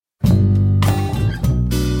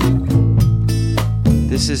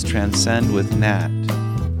This is Transcend with Nat,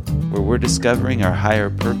 where we're discovering our higher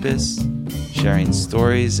purpose, sharing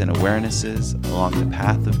stories and awarenesses along the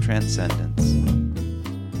path of transcendence.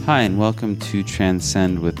 Hi, and welcome to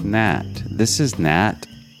Transcend with Nat. This is Nat.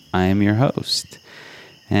 I am your host.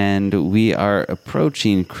 And we are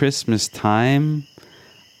approaching Christmas time.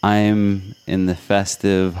 I'm in the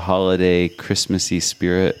festive, holiday, Christmassy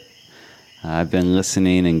spirit. I've been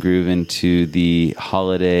listening and grooving to the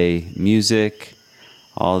holiday music,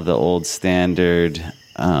 all the old standard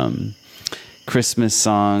Christmas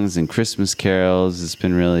songs and Christmas carols. It's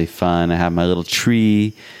been really fun. I have my little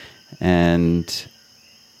tree, and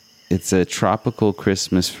it's a tropical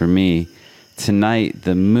Christmas for me. Tonight,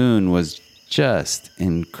 the moon was just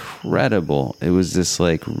incredible. It was this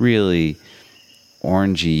like really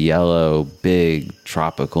orangey yellow, big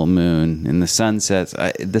tropical moon. And the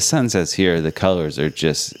sunsets here, the colors are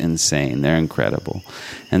just insane. They're incredible.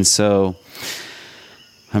 And so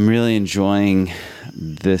I'm really enjoying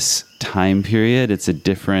this time period. It's a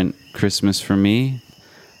different Christmas for me.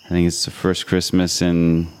 I think it's the first Christmas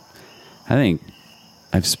I've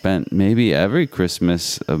spent maybe every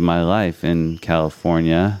Christmas of my life in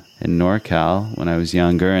California, in NorCal when I was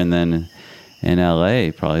younger, and then in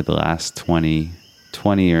LA probably the last 20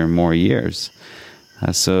 or more years.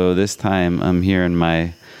 So this time I'm here in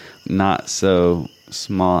my not so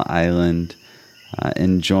small island,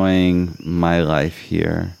 enjoying my life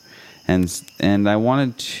here. And I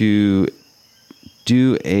wanted to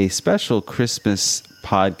do a special Christmas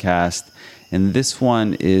podcast, and this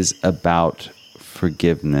one is about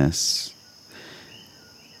forgiveness.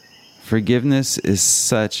 Forgiveness is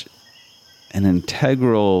such an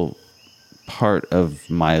integral part of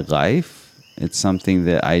my life. It's something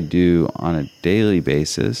that I do on a daily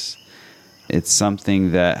basis. It's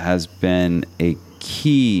something that has been a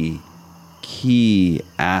key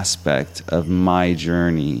aspect of my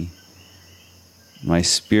journey, my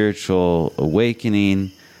spiritual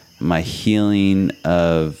awakening, my healing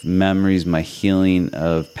of memories, my healing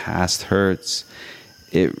of past hurts.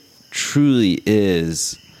 It truly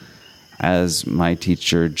is, as my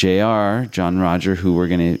teacher JR, John Roger, who we're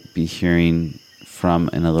going to be hearing from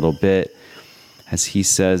in a little bit, as he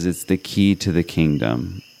says, it's the key to the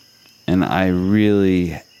kingdom. And I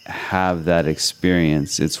really have that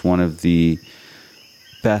experience. It's one of the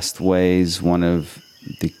best ways, one of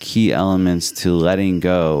the key elements to letting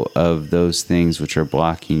go of those things which are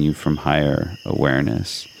blocking you from higher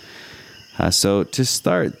awareness. So to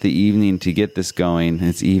start the evening, to get this going,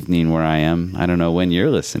 it's evening where I am. I don't know when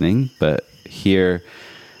you're listening, but here,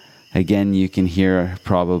 again, you can hear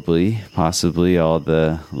possibly all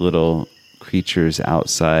the little creatures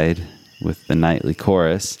outside with the nightly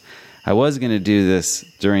chorus. I was going to do this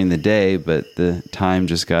during the day, but the time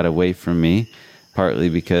just got away from me, partly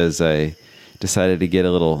because I decided to get a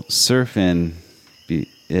little surf in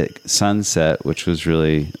at sunset, which was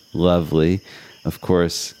really lovely. Of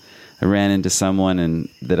course, I ran into someone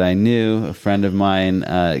that I knew, a friend of mine,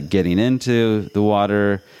 getting into the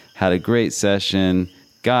water, had a great session,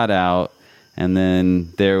 got out, and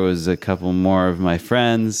then there was a couple more of my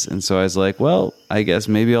friends, and so I was like, well, I guess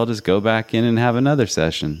maybe I'll just go back in and have another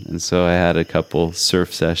session. And so I had a couple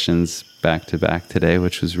surf sessions back to back today,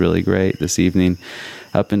 which was really great this evening,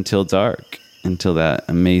 up until dark, until that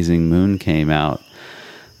amazing moon came out.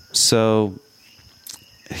 So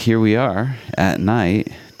here we are at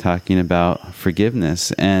night talking about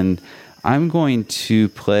forgiveness, and I'm going to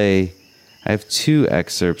play, I have 2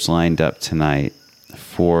 excerpts lined up tonight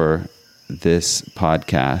for this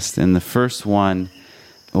podcast. And the first one,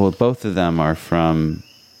 both of them are from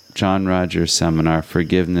John Roger's seminar,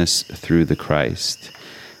 Forgiveness Through the Christ.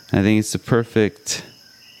 And I think it's the perfect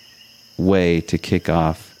way to kick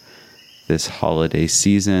off this holiday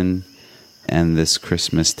season and this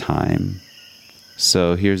Christmas time.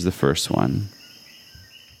 So here's the first one.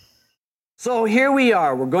 So here we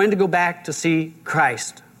are. We're going to go back to see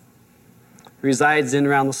Christ, who resides in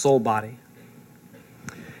around the soul body.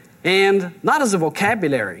 And not as a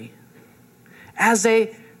vocabulary, as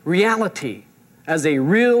a reality, as a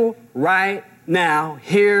real, right now,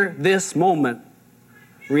 here, this moment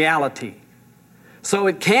reality. So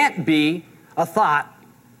it can't be a thought,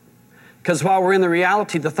 because while we're in the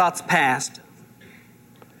reality, the thought's past.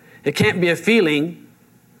 It can't be a feeling,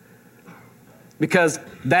 because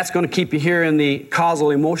that's going to keep you here in the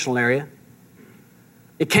causal emotional area.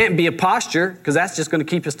 It can't be a posture, because that's just going to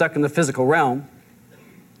keep you stuck in the physical realm.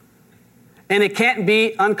 And it can't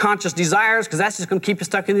be unconscious desires, because that's just going to keep you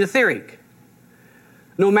stuck in the etheric.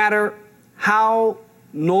 No matter how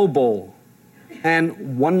noble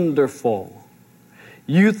and wonderful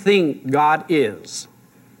you think God is,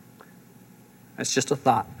 That's just a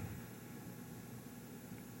thought.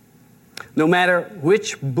 No matter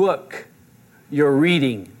which book you're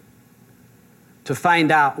reading to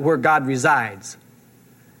find out where God resides,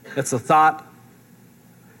 it's a thought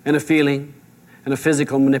and a feeling and a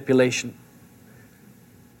physical manipulation.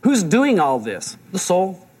 Who's doing all this? The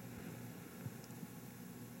soul.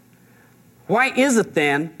 Why is it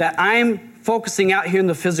then that I'm focusing out here in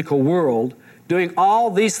the physical world, doing all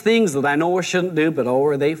these things that I know I shouldn't do, but oh,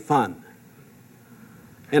 are they fun?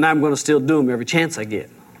 And I'm going to still do them every chance I get.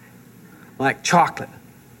 Like chocolate,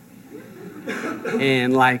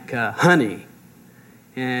 and like honey,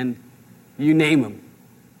 and you name them.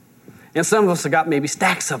 And some of us have got maybe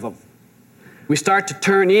stacks of them. We start to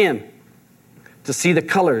turn in to see the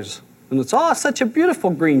colors. And it's, oh, such a beautiful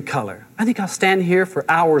green color. I think I'll stand here for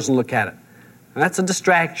hours and look at it. And that's a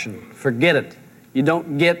distraction. Forget it. You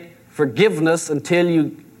don't get forgiveness until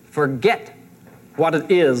you forget what it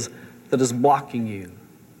is that is blocking you.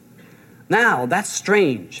 Now, that's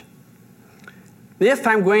strange. If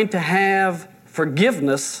I'm going to have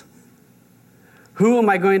forgiveness, who am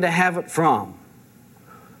I going to have it from?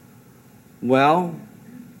 Well,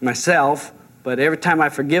 myself, but every time I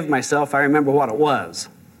forgive myself, I remember what it was.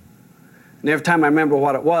 And every time I remember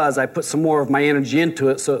what it was, I put some more of my energy into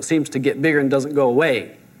it so it seems to get bigger and doesn't go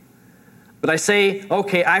away. But I say,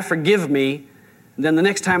 okay, I forgive me, and then the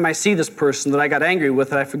next time I see this person that I got angry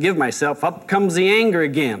with, I forgive myself, up comes the anger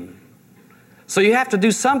again. So you have to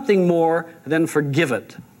do something more than forgive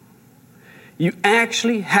it. You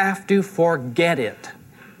actually have to forget it.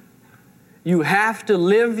 You have to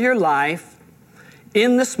live your life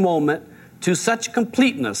in this moment to such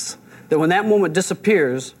completeness that when that moment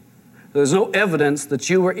disappears, there's no evidence that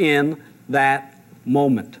you were in that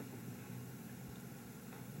moment.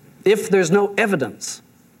 If there's no evidence,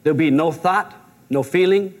 there'll be no thought, no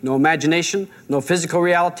feeling, no imagination, no physical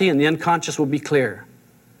reality, and the unconscious will be clear.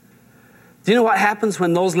 Do you know what happens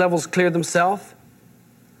when those levels clear themselves?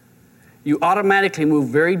 You automatically move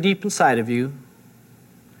very deep inside of you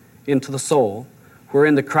into the soul,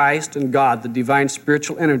 wherein the Christ and God, the divine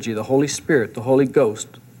spiritual energy, the Holy Spirit, the Holy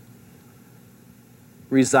Ghost,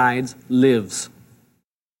 resides, lives.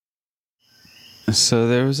 So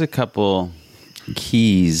there was a couple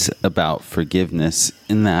keys about forgiveness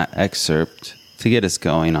in that excerpt to get us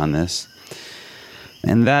going on this.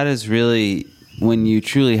 And that is really, when you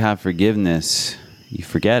truly have forgiveness, you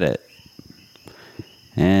forget it.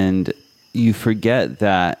 And you forget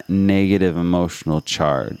that negative emotional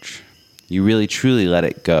charge. You really, truly let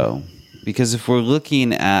it go. Because if we're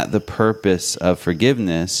looking at the purpose of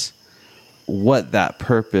forgiveness, what that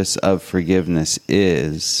purpose of forgiveness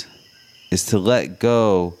is to let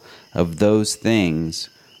go of those things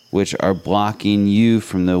which are blocking you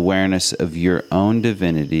from the awareness of your own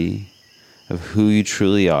divinity, of who you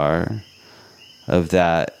truly are, of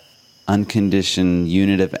that unconditioned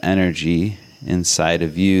unit of energy inside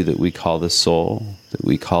of you that we call the soul, that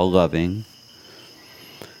we call loving.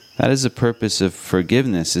 That is the purpose of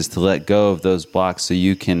forgiveness, is to let go of those blocks so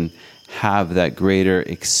you can have that greater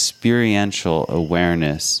experiential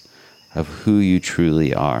awareness of who you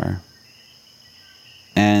truly are.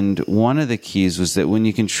 And one of the keys was that when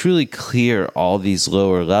you can truly clear all these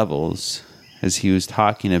lower levels, as he was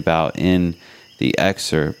talking about in the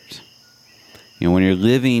excerpt, when you're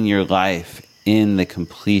living your life in the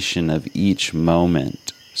completion of each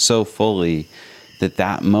moment so fully that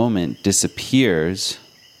that moment disappears,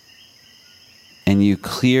 and you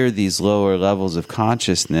clear these lower levels of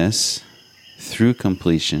consciousness through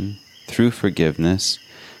completion, through forgiveness,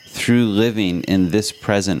 through living in this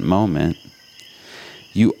present moment,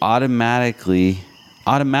 you automatically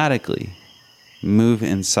move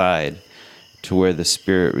inside to where the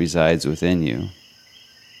Spirit resides within you.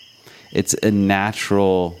 It's a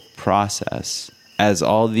natural process. As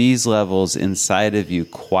all these levels inside of you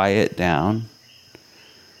quiet down,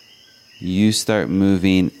 you start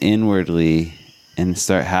moving inwardly and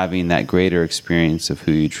start having that greater experience of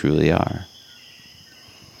who you truly are.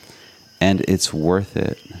 And it's worth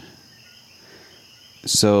it.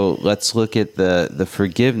 So let's look at the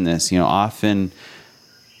forgiveness. Often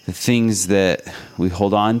the things that we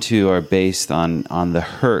hold on to are based on the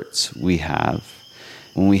hurts we have.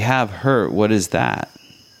 When we have hurt, what is that?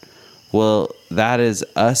 Well, that is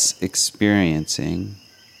us experiencing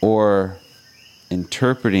or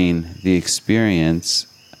interpreting the experience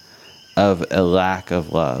of a lack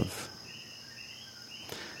of love.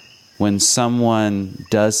 When someone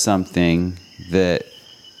does something that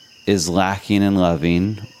is lacking in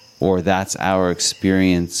loving, or that's our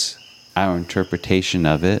experience, our interpretation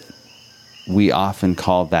of it, we often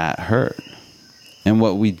call that hurt. And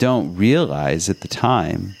what we don't realize at the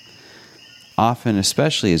time often,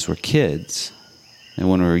 especially as we're kids and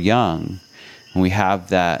when we're young, and we have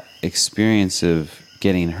that experience of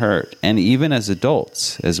getting hurt, and even as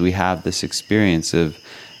adults, as we have this experience of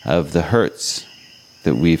the hurts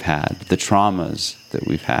that we've had, the traumas that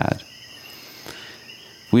we've had,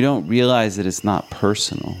 we don't realize that it's not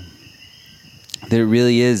personal. That it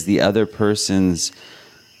really is the other person's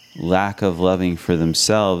lack of loving for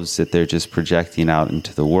themselves that they're just projecting out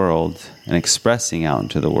into the world and expressing out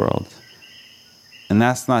into the world. And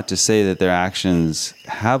that's not to say that their actions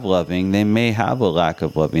have loving. They may have a lack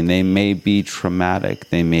of loving. They may be traumatic.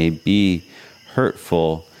 They may be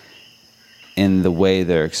hurtful in the way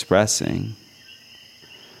they're expressing.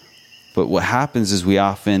 But what happens is we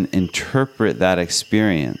often interpret that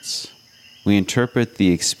experience. We interpret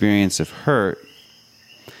the experience of hurt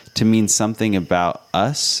to mean something about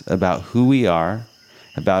us, about who we are,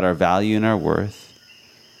 about our value and our worth,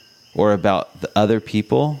 or about the other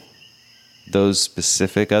people, those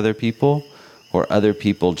specific other people, or other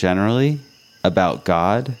people generally, about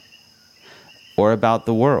God, or about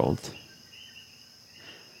the world.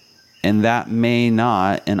 And that may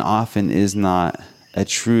not, and often is not, a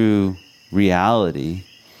true reality.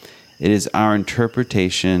 It is our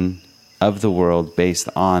interpretation of the world based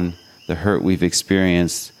on the hurt we've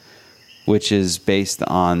experienced, which is based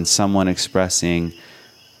on someone expressing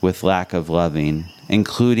with lack of loving,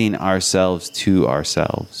 including ourselves to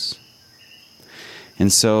ourselves.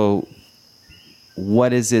 And so,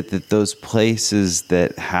 what is it that those places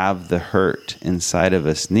that have the hurt inside of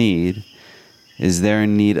us need? Is they're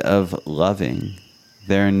in need of loving.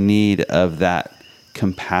 They're in need of that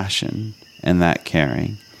compassion and that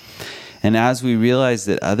caring. And as we realize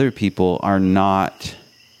that other people are not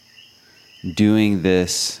doing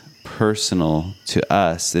this personal to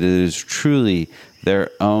us, that it is truly their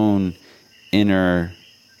own inner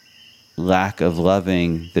lack of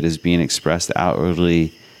loving that is being expressed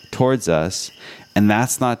outwardly towards us. And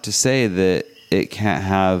that's not to say that it can't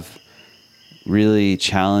have really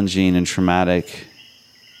challenging and traumatic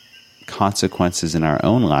consequences in our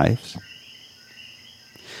own lives.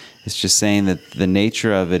 It's just saying that the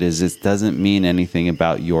nature of it is it doesn't mean anything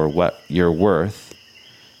about your worth,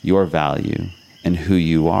 your value, and who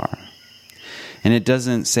you are. And it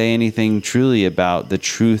doesn't say anything truly about the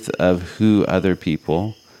truth of who other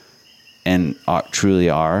people truly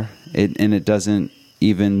are. And it doesn't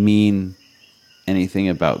even mean anything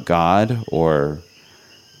about God or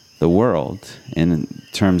the world in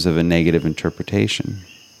terms of a negative interpretation.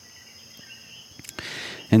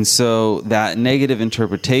 And so that negative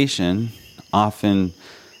interpretation often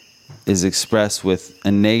is expressed with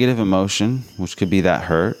a negative emotion, which could be that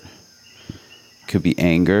hurt, could be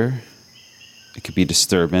anger, it could be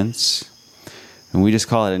disturbance, and we just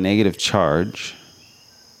call it a negative charge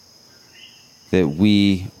that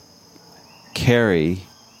we carry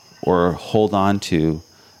or hold on to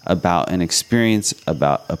about an experience,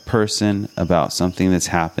 about a person, about something that's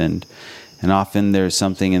happened. And often there's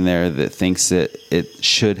something in there that thinks that it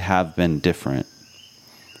should have been different,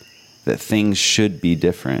 that things should be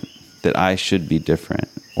different, that I should be different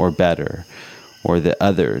or better, or that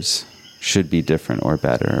others should be different or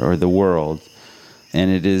better, or the world. And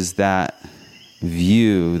it is that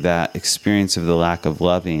view, that experience of the lack of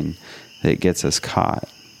loving that gets us caught.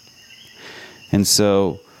 And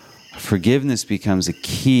so forgiveness becomes a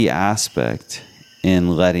key aspect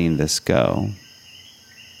in letting this go.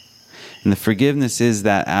 And the forgiveness is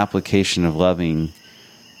that application of loving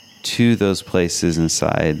to those places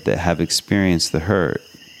inside that have experienced the hurt.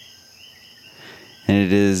 And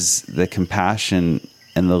it is the compassion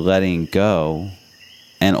and the letting go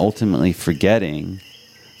and ultimately forgetting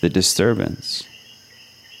the disturbance.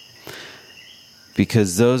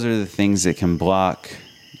 Because those are the things that can block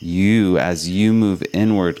you as you move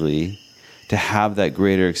inwardly to have that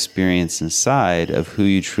greater experience inside of who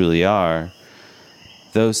you truly are.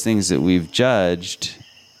 Those things that we've judged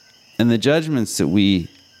and the judgments that we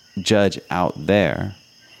judge out there,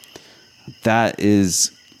 that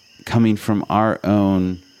is coming from our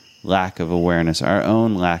own lack of awareness, our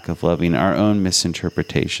own lack of loving, our own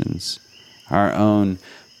misinterpretations, our own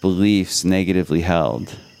beliefs negatively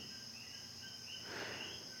held.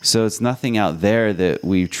 So it's nothing out there that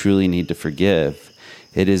we truly need to forgive.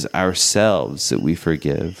 It is ourselves that we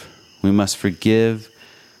forgive. We must forgive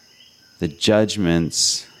the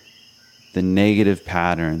judgments, the negative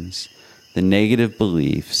patterns, the negative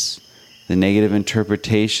beliefs, the negative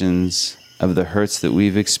interpretations of the hurts that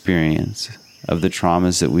we've experienced, of the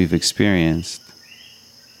traumas that we've experienced.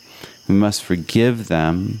 We must forgive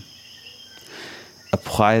them,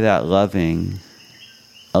 apply that loving,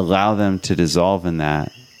 allow them to dissolve in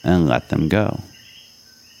that, and let them go.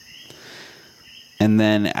 And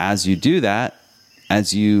then as you do that,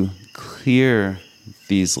 as you clear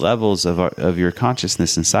these levels of your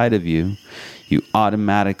consciousness inside of you, you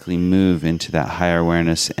automatically move into that higher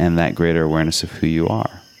awareness and that greater awareness of who you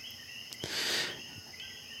are.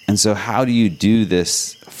 And so how do you do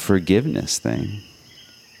this forgiveness thing?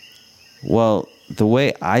 Well, the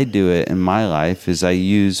way I do it in my life is I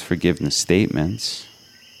use forgiveness statements.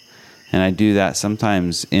 And I do that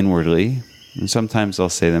sometimes inwardly, and sometimes I'll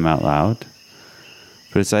say them out loud.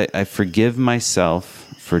 But it's I forgive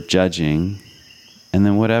myself for judging, and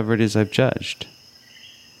then whatever it is I've judged.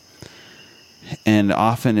 And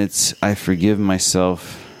often it's I forgive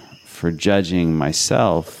myself for judging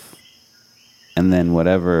myself, and then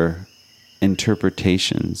whatever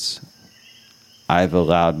interpretations I've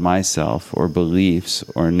allowed myself, or beliefs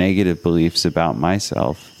or negative beliefs about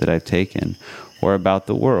myself that I've taken, or about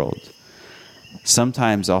the world.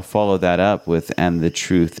 Sometimes I'll follow that up with, and the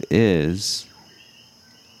truth is,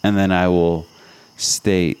 and then I will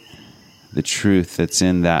state the truth that's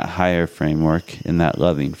in that higher framework, in that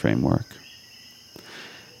loving framework.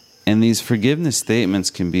 And these forgiveness statements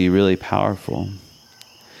can be really powerful.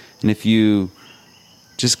 And if you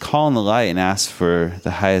just call in the light and ask for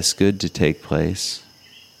the highest good to take place,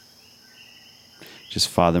 just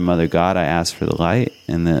Father, Mother, God, I ask for the light,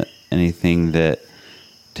 and that anything that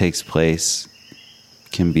takes place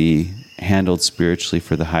can be handled spiritually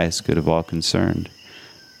for the highest good of all concerned.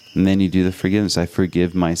 And then you do the forgiveness. I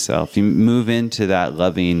forgive myself. You move into that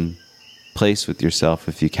loving place with yourself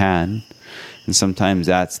if you can. And sometimes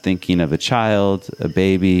that's thinking of a child, a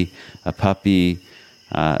baby, a puppy,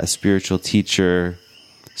 a spiritual teacher,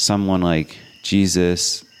 someone like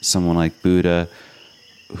Jesus, someone like Buddha,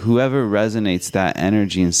 whoever resonates that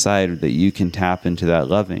energy inside that you can tap into that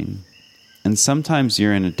loving. And sometimes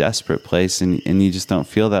you're in a desperate place and you just don't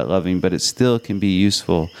feel that loving, but it still can be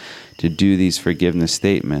useful to do these forgiveness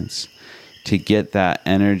statements, to get that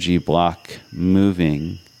energy block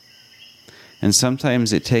moving. And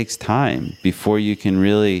sometimes it takes time before you can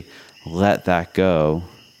really let that go,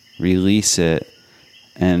 release it,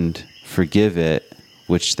 and forgive it,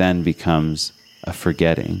 which then becomes a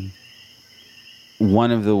forgetting. One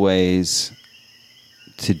of the ways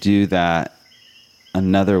to do that,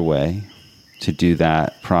 another way to do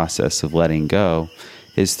that process of letting go,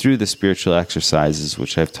 is through the spiritual exercises,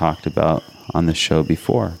 which I've talked about on the show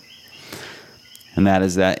before. And that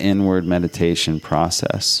is that inward meditation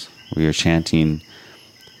process where you're chanting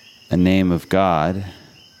a name of God.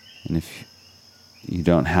 And if you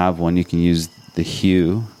don't have one, you can use the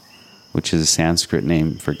Hu, which is a Sanskrit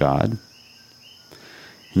name for God.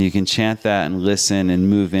 And you can chant that and listen and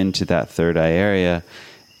move into that third eye area,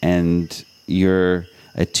 and you're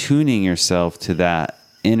attuning yourself to that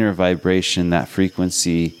inner vibration, that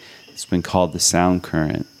frequency. It's been called the sound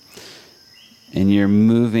current. And you're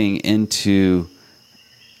moving into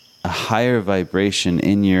a higher vibration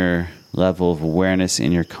in your level of awareness,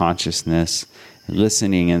 in your consciousness,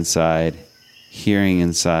 listening inside, hearing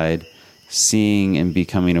inside, seeing and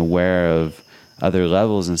becoming aware of other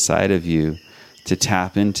levels inside of you, to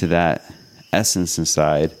tap into that essence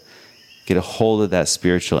inside, get a hold of that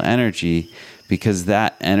spiritual energy, because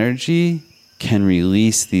that energy can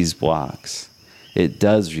release these blocks. It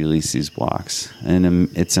does release these blocks, and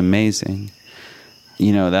it's amazing.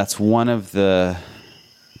 You know, that's one of the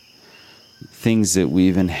things that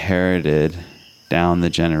we've inherited down the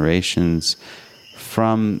generations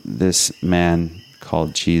from this man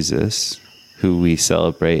called Jesus, who we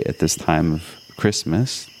celebrate at this time of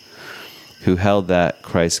Christmas, who held that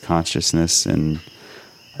Christ consciousness in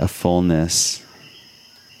a fullness,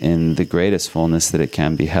 in the greatest fullness that it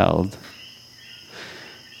can be held.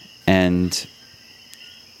 And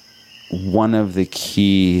one of the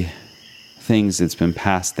key things that's been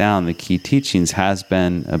passed down, the key teachings, has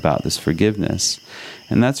been about this forgiveness.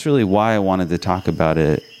 And that's really why I wanted to talk about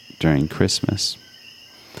it during Christmas.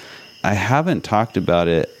 I haven't talked about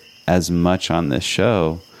it as much on this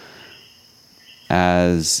show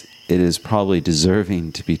as it is probably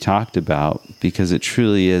deserving to be talked about, because it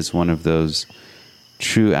truly is one of those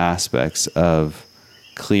true aspects of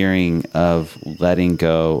clearing, of letting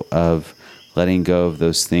go of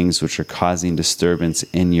those things which are causing disturbance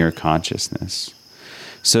in your consciousness.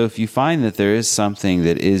 So if you find that there is something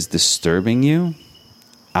that is disturbing you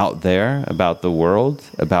out there about the world,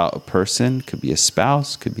 about a person, could be a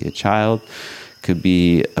spouse, could be a child, could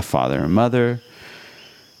be a father or mother,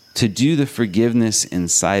 to do the forgiveness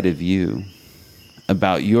inside of you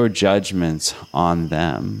about your judgments on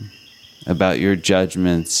them, about your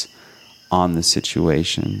judgments on the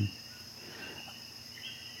situation.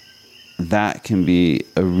 That can be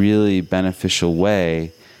a really beneficial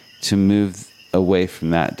way to move away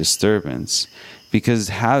from that disturbance. Because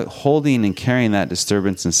holding and carrying that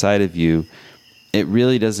disturbance inside of you, it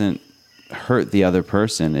really doesn't hurt the other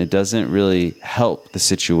person. It doesn't really help the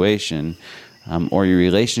situation or your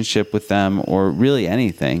relationship with them or really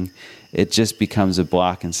anything. It just becomes a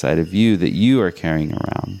block inside of you that you are carrying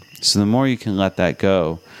around. So the more you can let that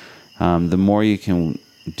go, the more you can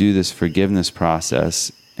do this forgiveness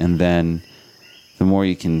process, and then the more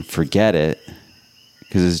you can forget it.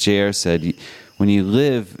 Because as J.R. said, when you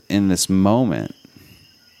live in this moment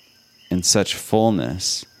in such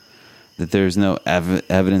fullness that there's no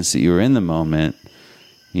evidence that you were in the moment,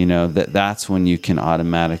 that's when you can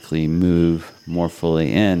automatically move more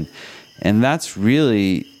fully in. And that's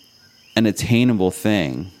really an attainable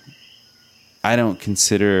thing. I don't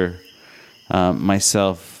consider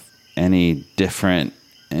myself any different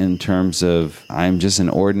in terms of I'm just an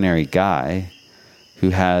ordinary guy who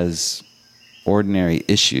has ordinary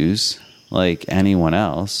issues like anyone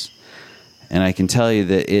else. And I can tell you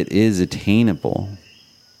that it is attainable,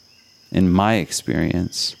 in my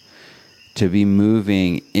experience, to be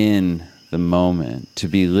moving in the moment, to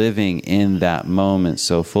be living in that moment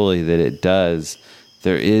so fully that it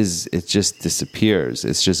just disappears.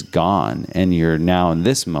 It's just gone. And you're now in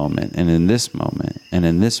this moment, and in this moment, and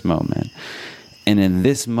in this moment. And in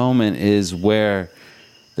this moment is where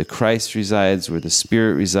the Christ resides, where the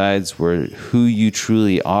Spirit resides, where who you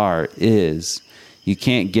truly are is. You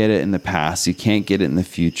can't get it in the past. You can't get it in the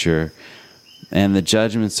future. And the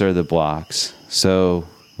judgments are the blocks. So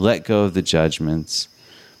let go of the judgments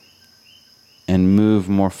and move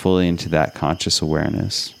more fully into that conscious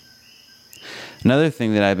awareness. Another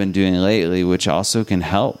thing that I've been doing lately, which also can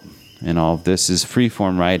help in all of this, is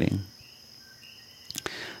freeform writing.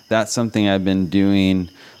 That's something I've been doing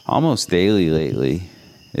almost daily lately.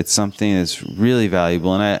 It's something that's really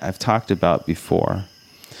valuable, and I've talked about before.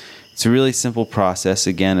 It's a really simple process,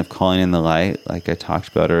 again, of calling in the light, like I talked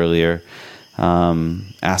about earlier,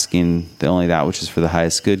 asking that only that which is for the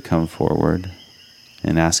highest good come forward,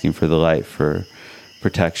 and asking for the light for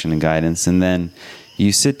protection and guidance. And then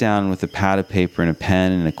you sit down with a pad of paper and a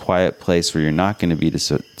pen in a quiet place where you're not going to be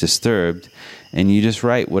disturbed, and you just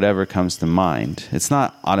write whatever comes to mind. It's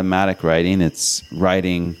not automatic writing, it's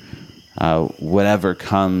writing whatever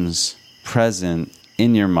comes present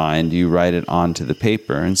in your mind. You write it onto the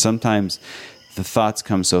paper. And sometimes the thoughts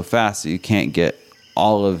come so fast that you can't get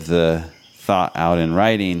all of the thought out in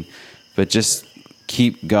writing, but just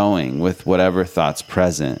keep going with whatever thought's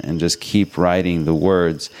present and just keep writing the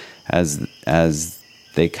words as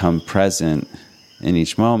they come present in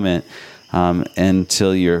each moment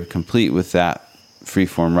until you're complete with that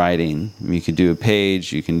freeform writing. You can do a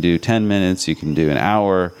page, you can do 10 minutes, you can do an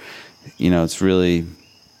hour. It's really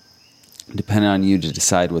dependent on you to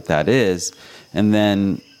decide what that is. And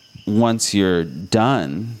then once you're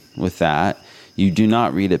done with that, you do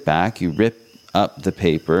not read it back. You rip up the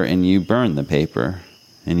paper and you burn the paper,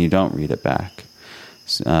 and you don't read it back.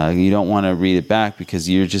 You don't want to read it back because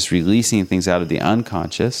you're just releasing things out of the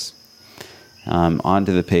unconscious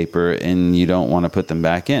onto the paper, and you don't want to put them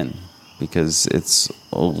back in because it's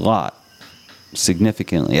a lot,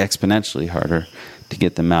 significantly, exponentially harder to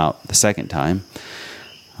get them out the second time.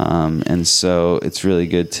 And so it's really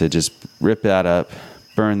good to just rip that up,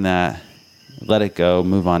 burn that, let it go,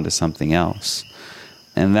 move on to something else.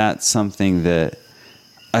 And that's something that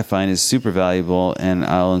I find is super valuable, and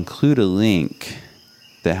I'll include a link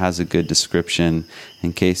that has a good description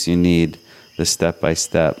in case you need the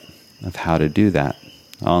step-by-step of how to do that.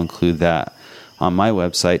 I'll include that on my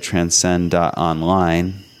website,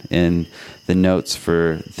 transcend.online, in the notes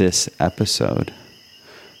for this episode,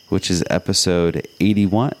 which is episode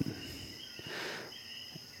 81.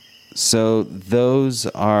 So those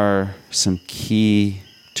are some key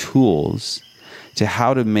tools to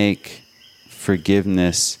how to make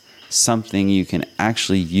forgiveness something you can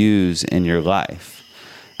actually use in your life.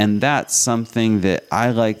 And that's something that I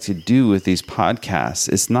like to do with these podcasts.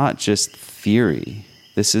 It's not just theory.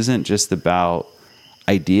 This isn't just about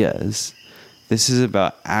ideas. This is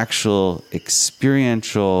about actual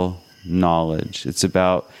experiential knowledge. It's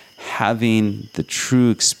about having the true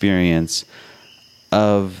experience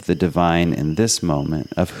of the divine in this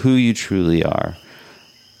moment, of who you truly are,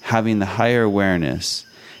 having the higher awareness,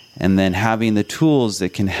 and then having the tools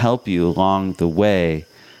that can help you along the way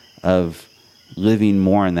of living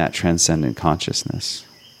more in that transcendent consciousness.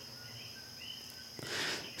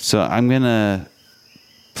 So I'm going to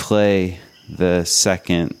play the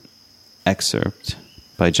second excerpt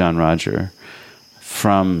by John Roger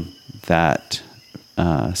from that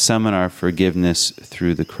seminar, Forgiveness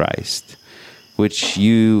Through the Christ, which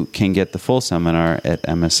you can get the full seminar at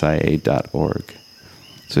msia.org.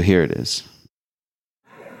 So here it is.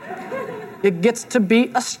 It gets to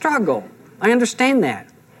be a struggle. I understand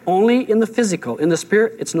that. Only in the physical. In the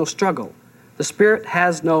spirit, it's no struggle. The spirit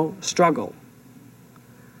has no struggle.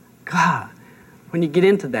 God, when you get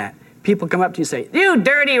into that, people come up to you and say, "You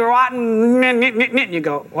dirty, rotten," and you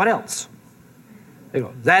go, "What else?" They go,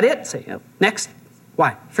 "Is that it?" Say, "Next."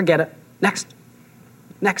 Why? Forget it. Next.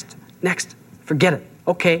 Next. Next. Forget it.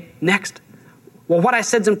 Okay, next. Well, what I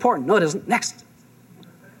said's important. No, it isn't. Next.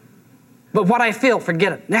 But what I feel,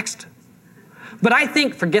 forget it. Next. But I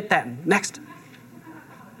think, forget that. Next.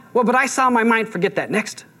 Well, but I saw in my mind, forget that.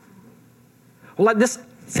 Next. Well, like this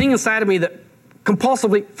thing inside of me that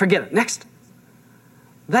compulsively, forget it. Next.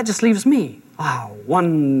 That just leaves me. Wow,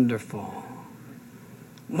 wonderful.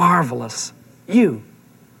 Marvelous. You,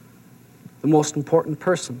 the most important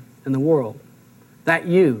person in the world. That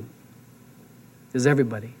you is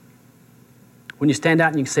everybody. When you stand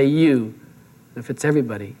out and you say you, if it's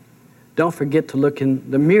everybody, don't forget to look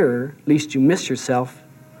in the mirror, lest you miss yourself,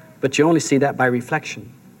 but you only see that by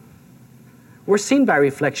reflection. We're seen by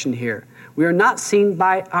reflection here. We are not seen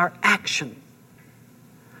by our action.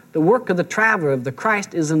 The work of the traveler of the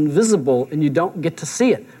Christ is invisible and you don't get to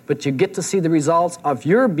see it, but you get to see the results of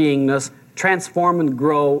your beingness transform and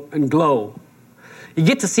grow and glow. You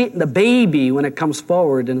get to see it in the baby when it comes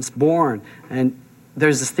forward and it's born and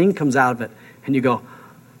there's this thing comes out of it and you go,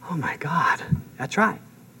 "Oh my God, that's right."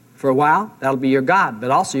 For a while, that'll be your God,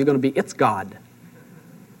 but also you're going to be its God.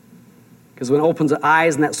 Because when it opens the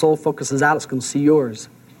eyes and that soul focuses out, it's going to see yours.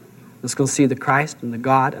 It's going to see the Christ and the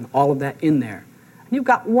God and all of that in there. And you've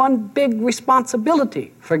got one big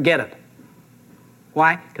responsibility. Forget it.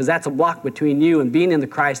 Why? Because that's a block between you and being in the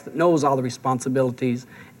Christ that knows all the responsibilities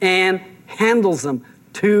and handles them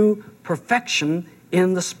to perfection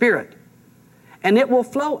in the Spirit. And it will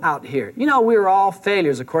flow out here. You know, we're all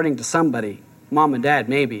failures according to somebody. Mom and Dad,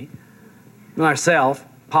 maybe. And ourselves,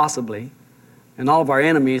 possibly. And all of our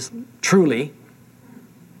enemies, truly.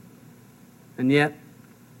 And yet,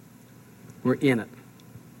 we're in it.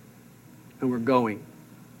 And we're going.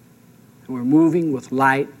 And we're moving with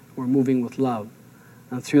light. We're moving with love.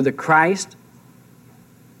 And through the Christ,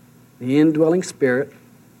 the indwelling Spirit,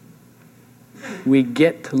 we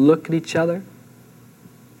get to look at each other.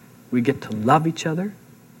 We get to love each other.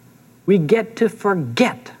 We get to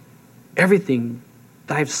forget everything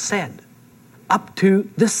that I've said up to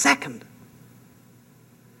this second.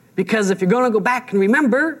 Because if you're going to go back and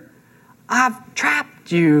remember, I've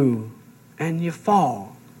trapped you and you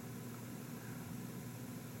fall.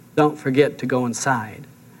 Don't forget to go inside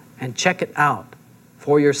and check it out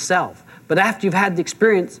for yourself. But after you've had the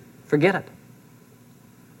experience, forget it.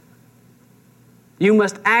 You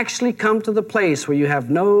must actually come to the place where you have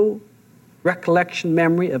no recollection,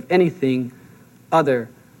 memory of anything other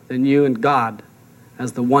than you and God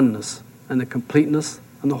as the oneness and the completeness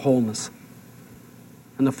and the wholeness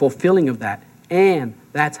and the fulfilling of that. And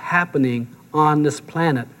that's happening on this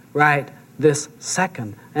planet right this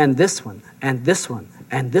second, and this one, and this one,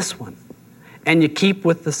 and this one. And you keep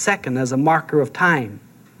with the second as a marker of time.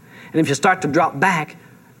 And if you start to drop back,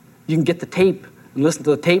 you can get the tape and listen to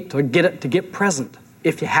the tape to get present,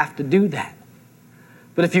 if you have to do that.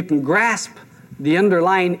 But if you can grasp the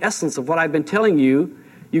underlying essence of what I've been telling you,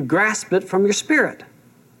 you grasp it from your spirit.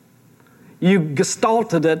 You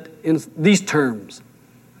gestalted it in these terms.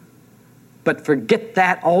 But forget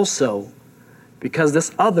that also, because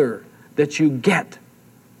this other that you get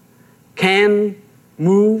can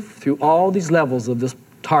move through all these levels of this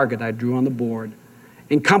target I drew on the board,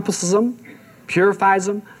 encompasses them, purifies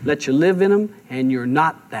them, lets you live in them, and you're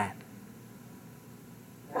not that.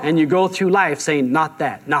 And you go through life saying, not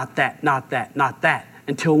that, not that, not that, not that,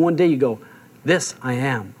 until one day you go, this I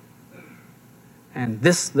am. And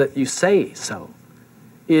this that you say so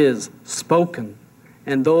is spoken,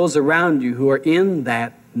 and those around you who are in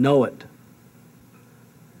that know it.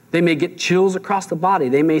 They may get chills across the body.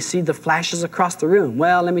 They may see the flashes across the room.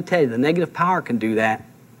 Well, let me tell you, the negative power can do that.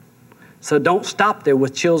 So don't stop there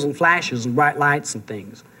with chills and flashes and bright lights and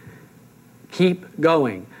things. Keep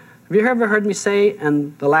going. Have you ever heard me say,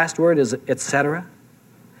 and the last word is etc.?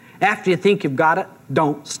 After you think you've got it,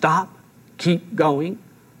 don't stop. Keep going.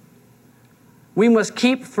 We must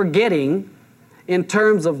keep forgetting in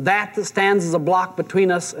terms of that stands as a block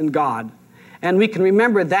between us and God. And we can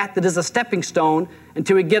remember that is a stepping stone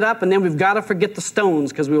until we get up, and then we've got to forget the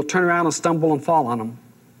stones because we'll turn around and stumble and fall on them.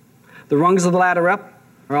 The rungs of the ladder up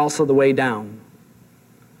are also the way down.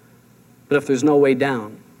 But if there's no way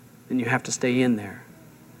down, then you have to stay in there.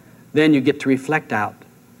 Then you get to reflect out.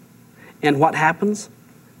 And what happens?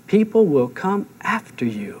 people will come after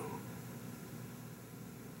you.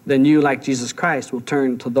 Then you, like Jesus Christ, will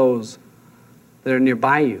turn to those that are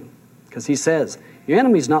nearby you. Because he says, your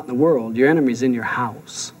enemy's not in the world, your enemy's in your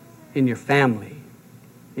house, in your family,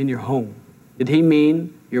 in your home. Did he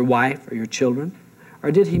mean your wife or your children?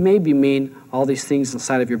 Or did he maybe mean all these things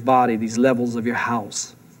inside of your body, these levels of your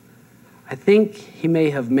house? I think he may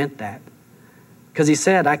have meant that. Because he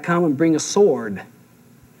said, I come and bring a sword.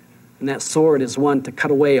 And that sword is one to cut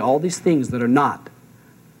away all these things that are not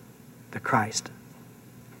the Christ.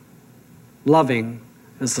 Loving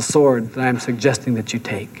is the sword that I'm suggesting that you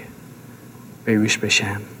take. Berush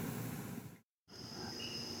Bashan.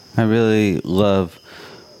 I really love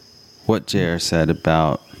what J.R. said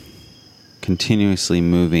about continuously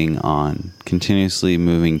moving on, continuously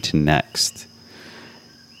moving to next.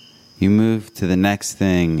 You move to the next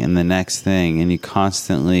thing and the next thing, and you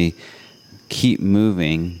constantly keep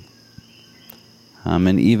moving.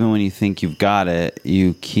 And even when you think you've got it,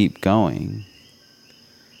 you keep going.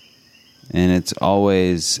 And it's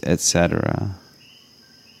always etc.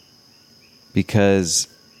 Because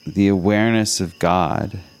the awareness of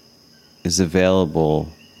God is available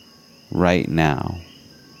right now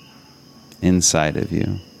inside of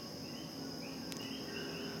you.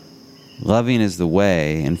 Loving is the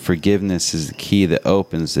way, and forgiveness is the key that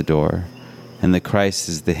opens the door, and the Christ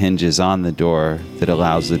is the hinges on the door that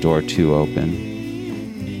allows the door to open.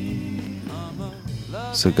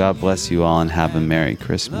 So God bless you all and have a Merry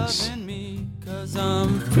Christmas.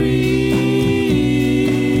 I'm free.